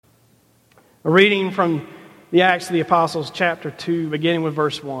A reading from the Acts of the Apostles, chapter 2, beginning with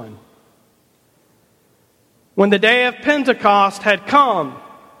verse 1. When the day of Pentecost had come,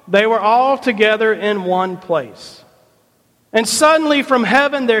 they were all together in one place. And suddenly from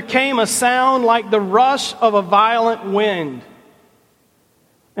heaven there came a sound like the rush of a violent wind,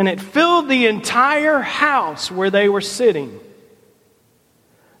 and it filled the entire house where they were sitting.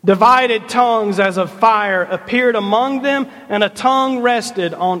 Divided tongues as of fire appeared among them, and a tongue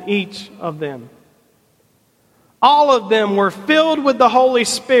rested on each of them. All of them were filled with the Holy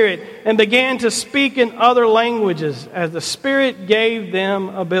Spirit and began to speak in other languages as the Spirit gave them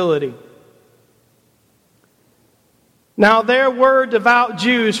ability. Now there were devout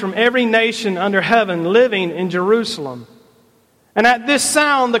Jews from every nation under heaven living in Jerusalem. And at this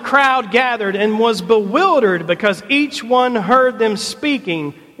sound the crowd gathered and was bewildered because each one heard them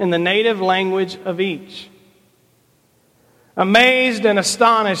speaking in the native language of each. Amazed and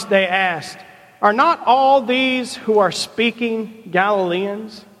astonished, they asked, "Are not all these who are speaking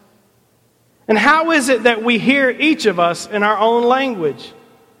Galileans? And how is it that we hear each of us in our own language?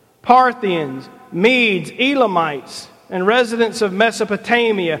 Parthians, Medes, Elamites, and residents of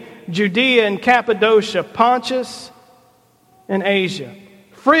Mesopotamia, Judea and Cappadocia, Pontus and Asia,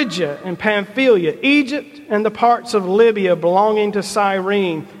 Phrygia and Pamphylia, Egypt and the parts of Libya belonging to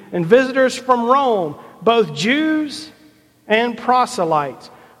Cyrene, and visitors from Rome, both Jews and proselytes,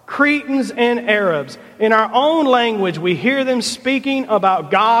 Cretans and Arabs. In our own language we hear them speaking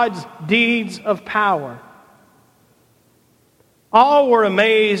about God's deeds of power." All were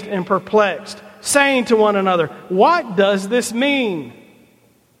amazed and perplexed, saying to one another, "What does this mean?"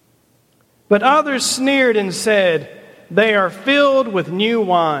 But others sneered and said, "They are filled with new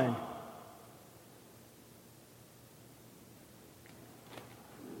wine."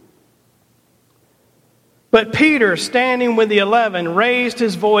 But Peter, standing with the 11, raised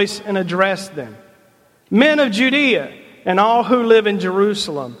his voice and addressed them. "Men of Judea and all who live in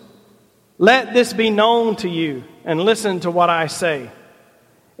Jerusalem, let this be known to you, and listen to what I say.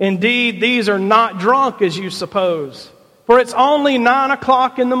 Indeed, these are not drunk as you suppose, for it's only 9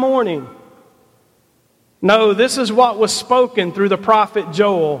 o'clock in the morning. No, this is what was spoken through the prophet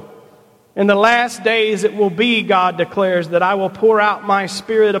Joel. In the last days it will be, God declares, that I will pour out my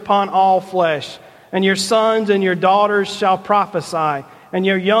Spirit upon all flesh. And your sons and your daughters shall prophesy, and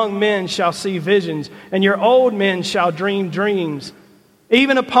your young men shall see visions, and your old men shall dream dreams.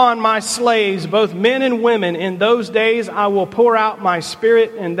 Even upon my slaves, both men and women, in those days I will pour out my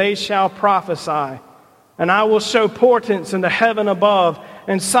Spirit, and they shall prophesy. And I will show portents in the heaven above,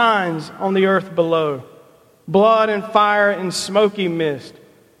 and signs on the earth below, blood and fire and smoky mist.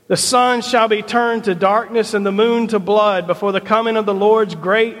 The sun shall be turned to darkness, and the moon to blood, before the coming of the Lord's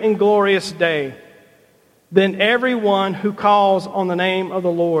great and glorious day. Then everyone who calls on the name of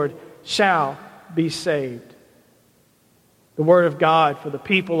the Lord shall be saved." The word of God for the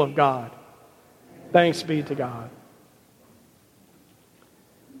people of God. Thanks be to God.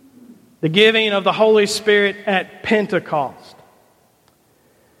 The giving of the Holy Spirit at Pentecost.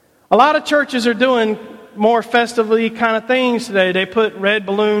 A lot of churches are doing more festively kind of things today. They put red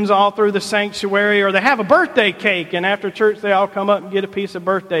balloons all through the sanctuary, or they have a birthday cake, and after church they all come up and get a piece of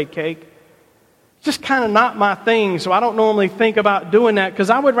birthday cake. Just kind of not my thing, so I don't normally think about doing that, because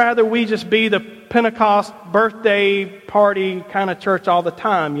I would rather we just be the Pentecost birthday party kind of church all the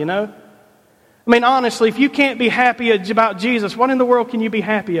time, you know? I mean, honestly, if you can't be happy about Jesus, what in the world can you be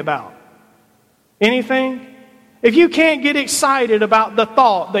happy about? Anything? If you can't get excited about the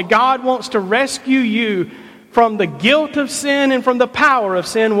thought that God wants to rescue you from the guilt of sin and from the power of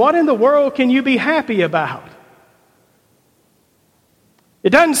sin, what in the world can you be happy about? It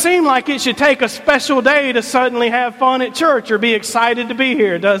doesn't seem like it should take a special day to suddenly have fun at church or be excited to be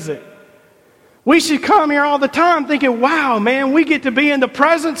here, does it? We should come here all the time thinking, wow, man, we get to be in the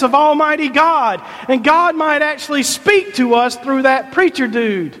presence of Almighty God. And God might actually speak to us through that preacher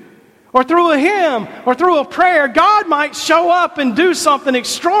dude, or through a hymn, or through a prayer. God might show up and do something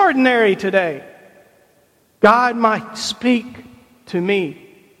extraordinary today. God might speak to me.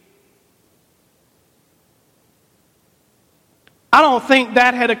 I don't think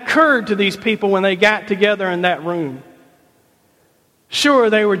that had occurred to these people when they got together in that room. Sure,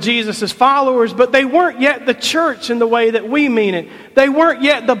 they were Jesus' followers, but they weren't yet the church in the way that we mean it. They weren't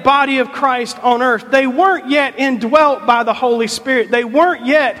yet the body of Christ on earth. They weren't yet indwelt by the Holy Spirit. They weren't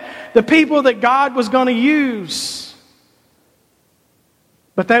yet the people that God was going to use.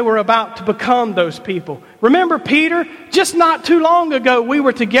 But they were about to become those people. Remember Peter? Just not too long ago, we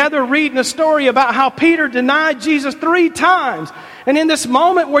were together reading a story about how Peter denied Jesus 3 times. And in this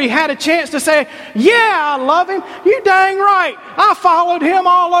moment where he had a chance to say, yeah, I love him, you dang right, I followed him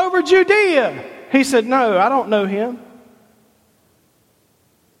all over Judea. He said, no, I don't know him.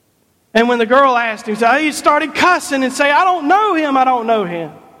 And when the girl asked him, he started cussing and say, I don't know him, I don't know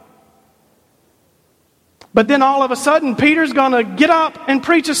him. But then all of a sudden, Peter's going to get up and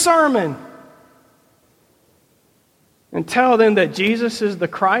preach a sermon and tell them that Jesus is the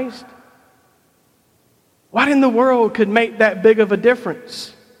Christ. What in the world could make that big of a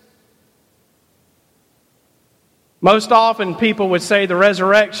difference? Most often people would say the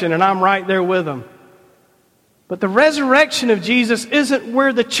resurrection, and I'm right there with them. But the resurrection of Jesus isn't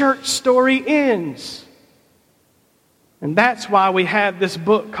where the church story ends. And that's why we have this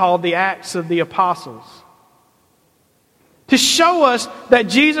book called the Acts of the Apostles. To show us that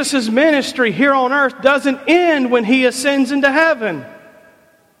Jesus' ministry here on earth doesn't end when he ascends into heaven.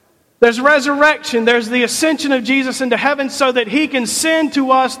 There's resurrection, there's the ascension of Jesus into heaven so that he can send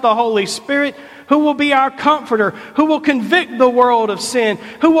to us the Holy Spirit, who will be our comforter, who will convict the world of sin,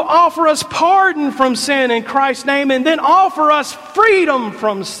 who will offer us pardon from sin in Christ's name, and then offer us freedom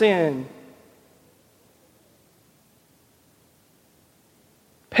from sin.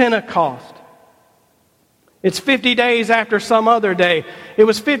 Pentecost. It's 50 days after some other day. It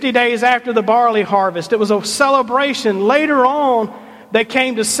was 50 days after the barley harvest. It was a celebration. Later on, they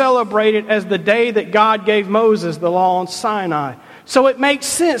came to celebrate it as the day that God gave Moses the law on Sinai. So it makes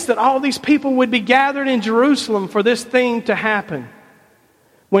sense that all these people would be gathered in Jerusalem for this thing to happen.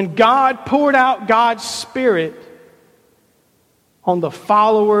 When God poured out God's Spirit on the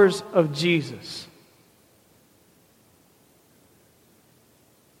followers of Jesus.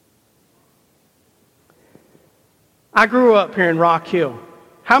 I grew up here in Rock Hill.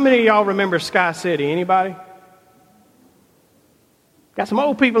 How many of y'all remember Sky City? Anybody? Got some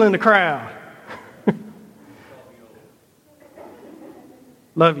old people in the crowd.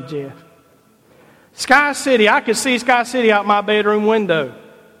 Love you, Jeff. Sky City, I could see Sky City out my bedroom window.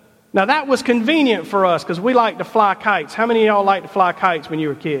 Now that was convenient for us because we like to fly kites. How many of y'all like to fly kites when you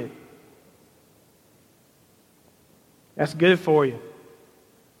were a kid? That's good for you.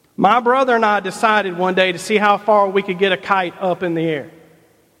 My brother and I decided one day to see how far we could get a kite up in the air.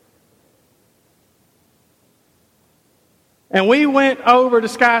 And we went over to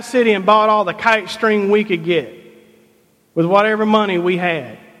Sky City and bought all the kite string we could get with whatever money we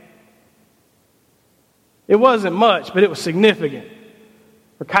had. It wasn't much, but it was significant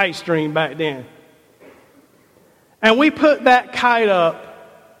for kite string back then. And we put that kite up,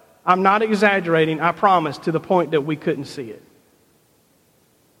 I'm not exaggerating, I promise, to the point that we couldn't see it.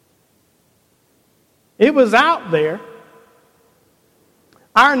 It was out there.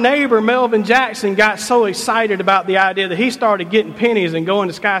 Our neighbor, Melvin Jackson, got so excited about the idea that he started getting pennies and going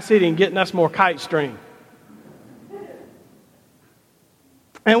to Sky City and getting us more kite string.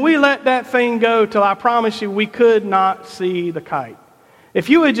 And we let that thing go till I promise you we could not see the kite. If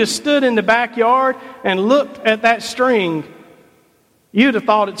you had just stood in the backyard and looked at that string, you'd have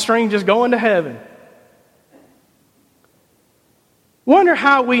thought it's string just going to heaven. Wonder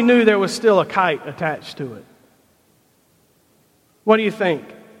how we knew there was still a kite attached to it. What do you think?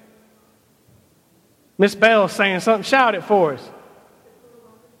 Miss Bell's saying something. Shout it for us.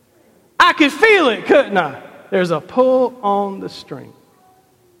 I could feel it, couldn't I? There's a pull on the string.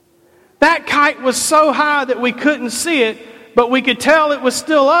 That kite was so high that we couldn't see it, but we could tell it was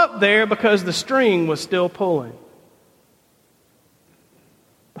still up there because the string was still pulling.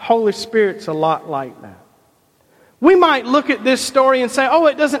 The Holy Spirit's a lot like that. We might look at this story and say, oh,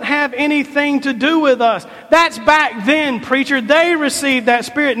 it doesn't have anything to do with us. That's back then, preacher. They received that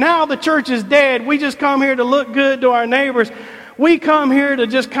Spirit. Now the church is dead. We just come here to look good to our neighbors. We come here to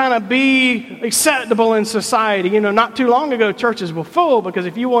just kind of be acceptable in society. You know, not too long ago, churches were full because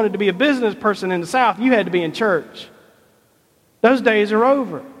if you wanted to be a business person in the South, you had to be in church. Those days are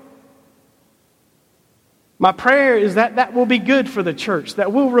over. My prayer is that that will be good for the church,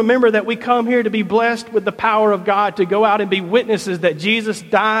 that we'll remember that we come here to be blessed with the power of God, to go out and be witnesses that Jesus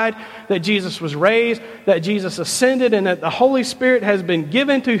died, that Jesus was raised, that Jesus ascended, and that the Holy Spirit has been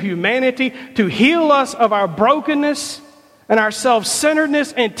given to humanity to heal us of our brokenness and our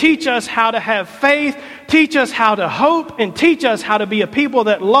self-centeredness and teach us how to have faith, teach us how to hope, and teach us how to be a people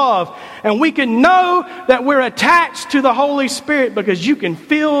that love. And we can know that we're attached to the Holy Spirit because you can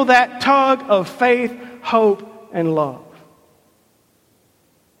feel that tug of faith, hope, and love.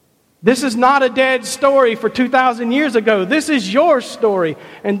 This is not a dead story for 2,000 years ago. This is your story.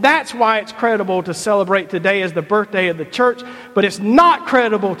 And that's why it's credible to celebrate today as the birthday of the church. But it's not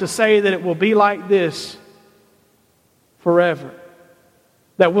credible to say that it will be like this forever.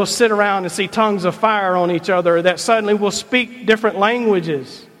 that we'll sit around and see tongues of fire on each other, or that suddenly we'll speak different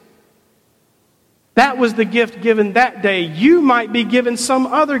languages. That was the gift given that day. You might be given some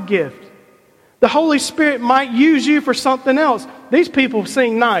other gift. The Holy Spirit might use you for something else. These people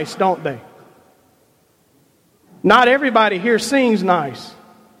sing nice, don't they? Not everybody here sings nice.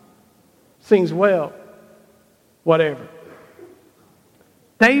 Sings well. Whatever.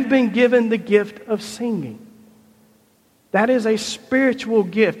 They've been given the gift of singing. That is a spiritual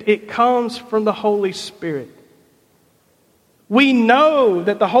gift. It comes from the Holy Spirit. We know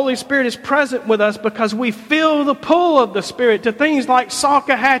that the Holy Spirit is present with us because we feel the pull of the Spirit to things like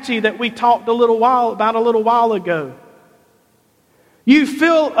Salkehatchie that we talked a little while ago. You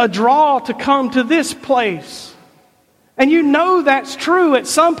feel a draw to come to this place. And you know that's true. At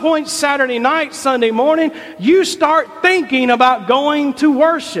some point Saturday night, Sunday morning, you start thinking about going to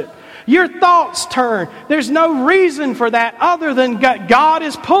worship. Your thoughts turn. There's no reason for that other than God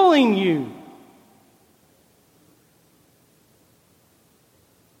is pulling you.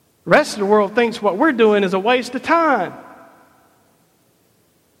 The rest of the world thinks what we're doing is a waste of time.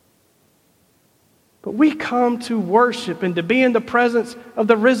 But we come to worship and to be in the presence of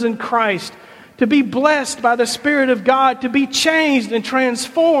the risen Christ, to be blessed by the Spirit of God, to be changed and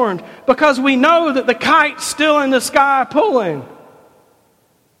transformed because we know that the kite's still in the sky pulling.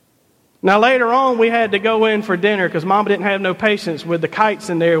 Now later on we had to go in for dinner because Mama didn't have no patience with the kites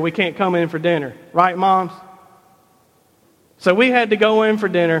in there. We can't come in for dinner. Right, Moms? So we had to go in for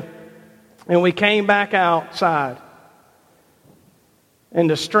dinner, and we came back outside, and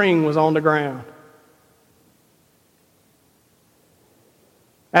the string was on the ground.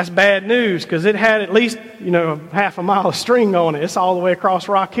 That's bad news because it had at least, half a mile of string on it. It's all the way across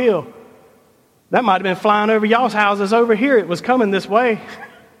Rock Hill. That might have been flying over y'all's houses over here. It was coming this way.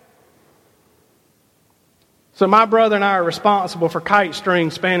 So my brother and I are responsible for kite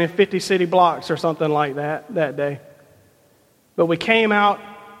string spanning 50 city blocks or something like that day. But we came out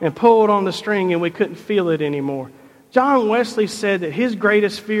and pulled on the string and we couldn't feel it anymore. John Wesley said that his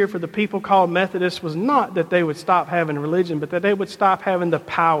greatest fear for the people called Methodists was not that they would stop having religion, but that they would stop having the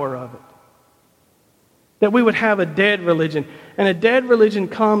power of it. That we would have a dead religion. And a dead religion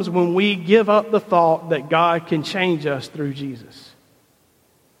comes when we give up the thought that God can change us through Jesus.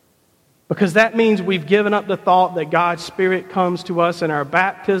 Because that means we've given up the thought that God's Spirit comes to us in our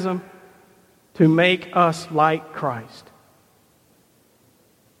baptism to make us like Christ.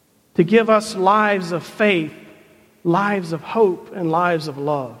 To give us lives of faith, lives of hope, and lives of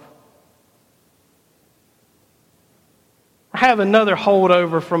love. I have another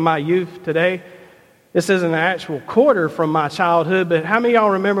holdover from my youth today. This isn't an actual quarter from my childhood, but how many of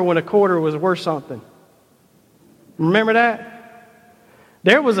y'all remember when a quarter was worth something? Remember that?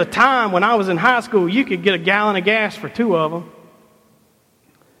 There was a time when I was in high school, you could get a gallon of gas for 2 of them.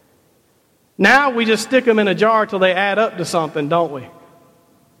 Now we just stick them in a jar till they add up to something, don't we?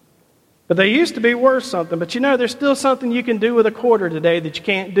 But they used to be worth something. But there's still something you can do with a quarter today that you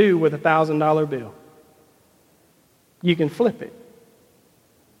can't do with a $1,000 bill. You can flip it.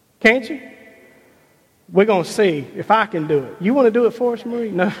 Can't you? We're going to see if I can do it. You want to do it for us,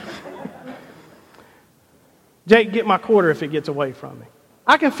 Marie? No. Jake, get my quarter if it gets away from me.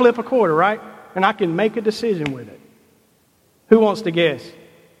 I can flip a quarter, right? And I can make a decision with it. Who wants to guess?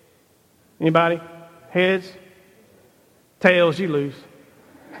 Anybody? Heads? Tails, you lose.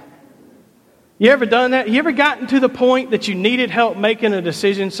 You ever done that? You ever gotten to the point that you needed help making a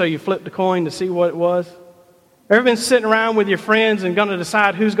decision, so you flipped a coin to see what it was? Ever been sitting around with your friends and going to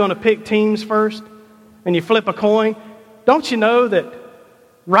decide who's going to pick teams first? And you flip a coin? Don't you know that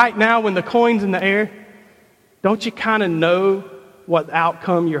right now when the coin's in the air, don't you kind of know what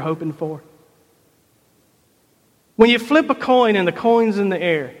outcome you're hoping for? When you flip a coin and the coin's in the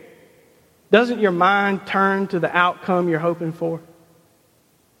air, doesn't your mind turn to the outcome you're hoping for?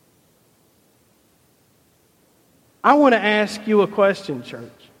 I want to ask you a question,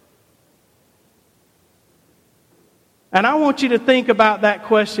 church. And I want you to think about that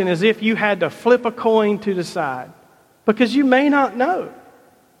question as if you had to flip a coin to decide, because you may not know.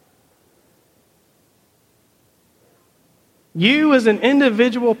 You as an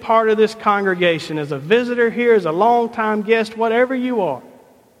individual part of this congregation, as a visitor here, as a long-time guest, whatever you are,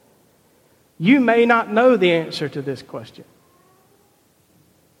 you may not know the answer to this question.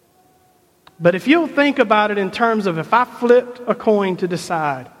 But if you'll think about it in terms of if I flipped a coin to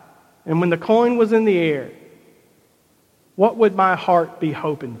decide, and when the coin was in the air, what would my heart be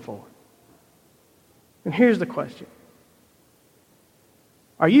hoping for? And here's the question.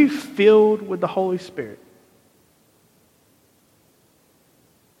 Are you filled with the Holy Spirit?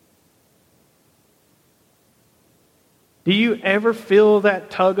 Do you ever feel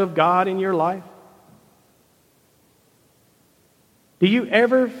that tug of God in your life? Do you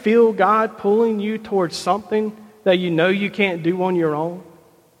ever feel God pulling you towards something that you know you can't do on your own?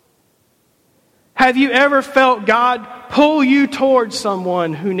 Have you ever felt God pull you towards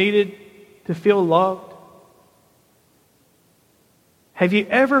someone who needed to feel loved? Have you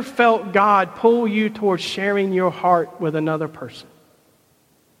ever felt God pull you towards sharing your heart with another person?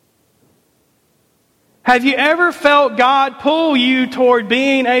 Have you ever felt God pull you toward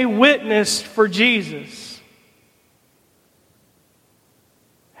being a witness for Jesus?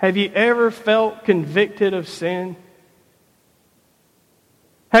 Have you ever felt convicted of sin?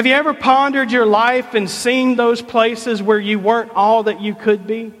 Have you ever pondered your life and seen those places where you weren't all that you could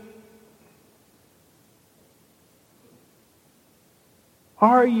be?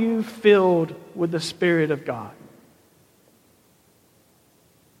 Are you filled with the Spirit of God?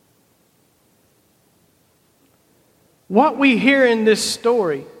 What we hear in this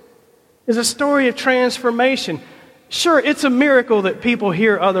story is a story of transformation. Sure, it's a miracle that people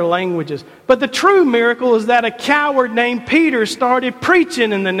hear other languages, but the true miracle is that a coward named Peter started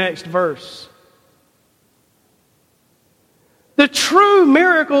preaching in the next verse. The true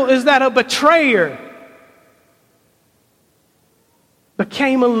miracle is that a betrayer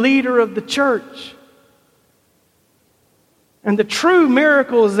became a leader of the church. And the true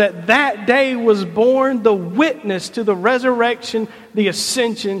miracle is that that day was born the witness to the resurrection, the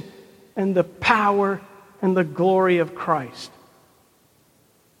ascension, and the power and the glory of Christ.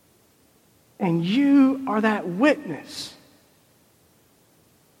 And you are that witness.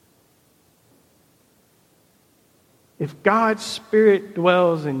 If God's Spirit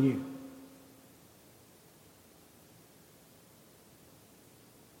dwells in you.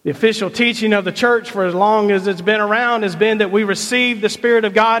 The official teaching of the church for as long as it's been around has been that we receive the Spirit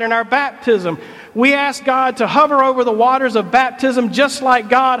of God in our baptism. We ask God to hover over the waters of baptism just like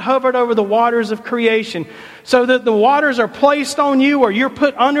God hovered over the waters of creation, so that the waters are placed on you or you're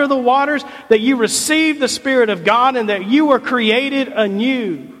put under the waters, that you receive the Spirit of God and that you are created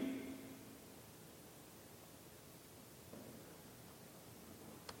anew.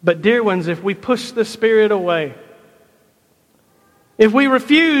 But dear ones, if we push the Spirit away, if we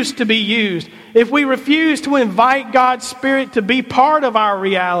refuse to be used, if we refuse to invite God's Spirit to be part of our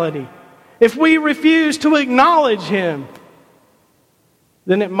reality, if we refuse to acknowledge Him,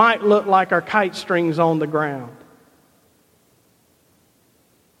 then it might look like our kite strings on the ground.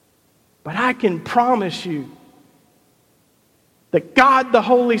 But I can promise you that God the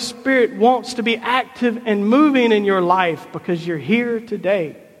Holy Spirit wants to be active and moving in your life because you're here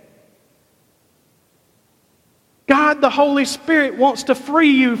today. God the Holy Spirit wants to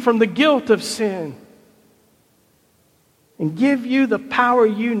free you from the guilt of sin and give you the power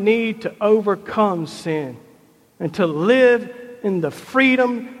you need to overcome sin and to live in the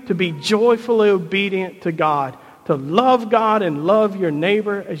freedom to be joyfully obedient to God, to love God and love your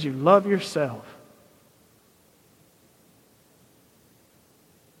neighbor as you love yourself.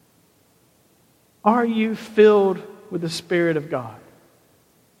 Are you filled with the Spirit of God?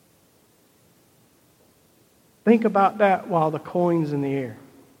 Think about that while the coin's in the air.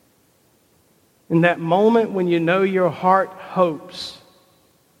 In that moment when you know your heart hopes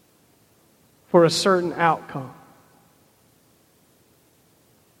for a certain outcome.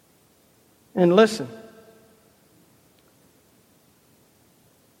 And listen,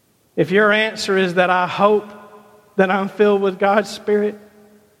 if your answer is that I hope that I'm filled with God's Spirit,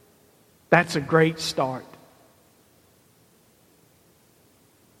 that's a great start.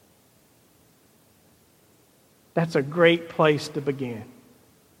 That's a great place to begin.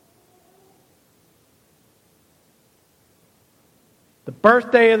 The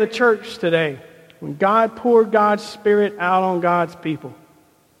birthday of the church today, when God poured God's Spirit out on God's people,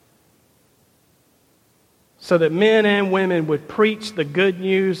 so that men and women would preach the good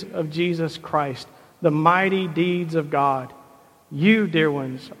news of Jesus Christ, the mighty deeds of God. You, dear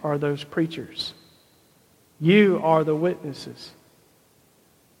ones, are those preachers. You are the witnesses.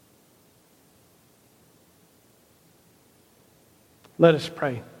 Let us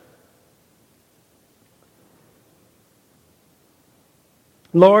pray.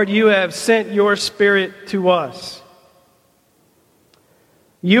 Lord, you have sent your Spirit to us.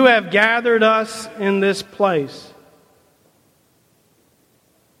 You have gathered us in this place.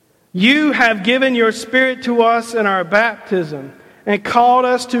 You have given your Spirit to us in our baptism and called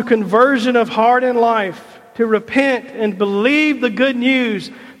us to conversion of heart and life, to repent and believe the good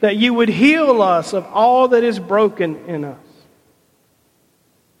news that you would heal us of all that is broken in us.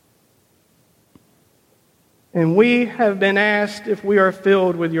 And we have been asked if we are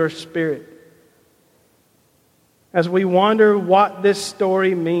filled with your Spirit. as we wonder what this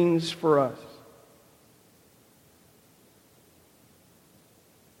story means for us.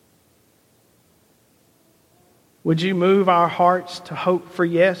 Would you move our hearts to hope for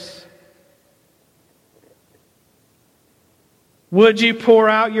yes? Would you pour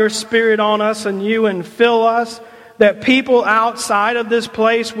out your Spirit on us anew and fill us, that people outside of this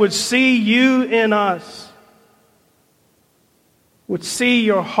place would see you in us, would see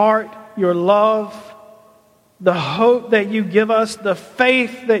your heart, your love, the hope that you give us, the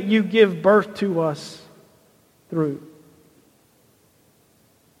faith that you give birth to us through.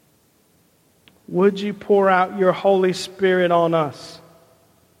 Would you pour out your Holy Spirit on us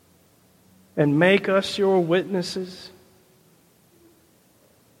and make us your witnesses?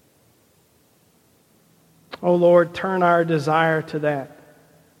 Oh Lord, turn our desire to that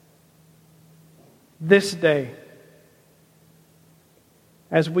this day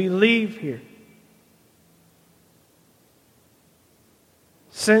as we leave here.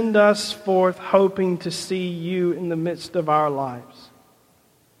 Send us forth hoping to see you in the midst of our lives.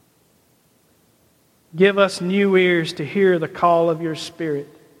 Give us new ears to hear the call of your Spirit.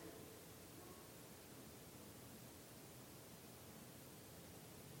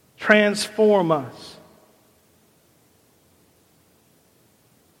 Transform us.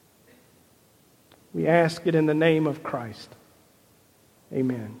 We ask it in the name of Christ.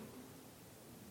 Amen.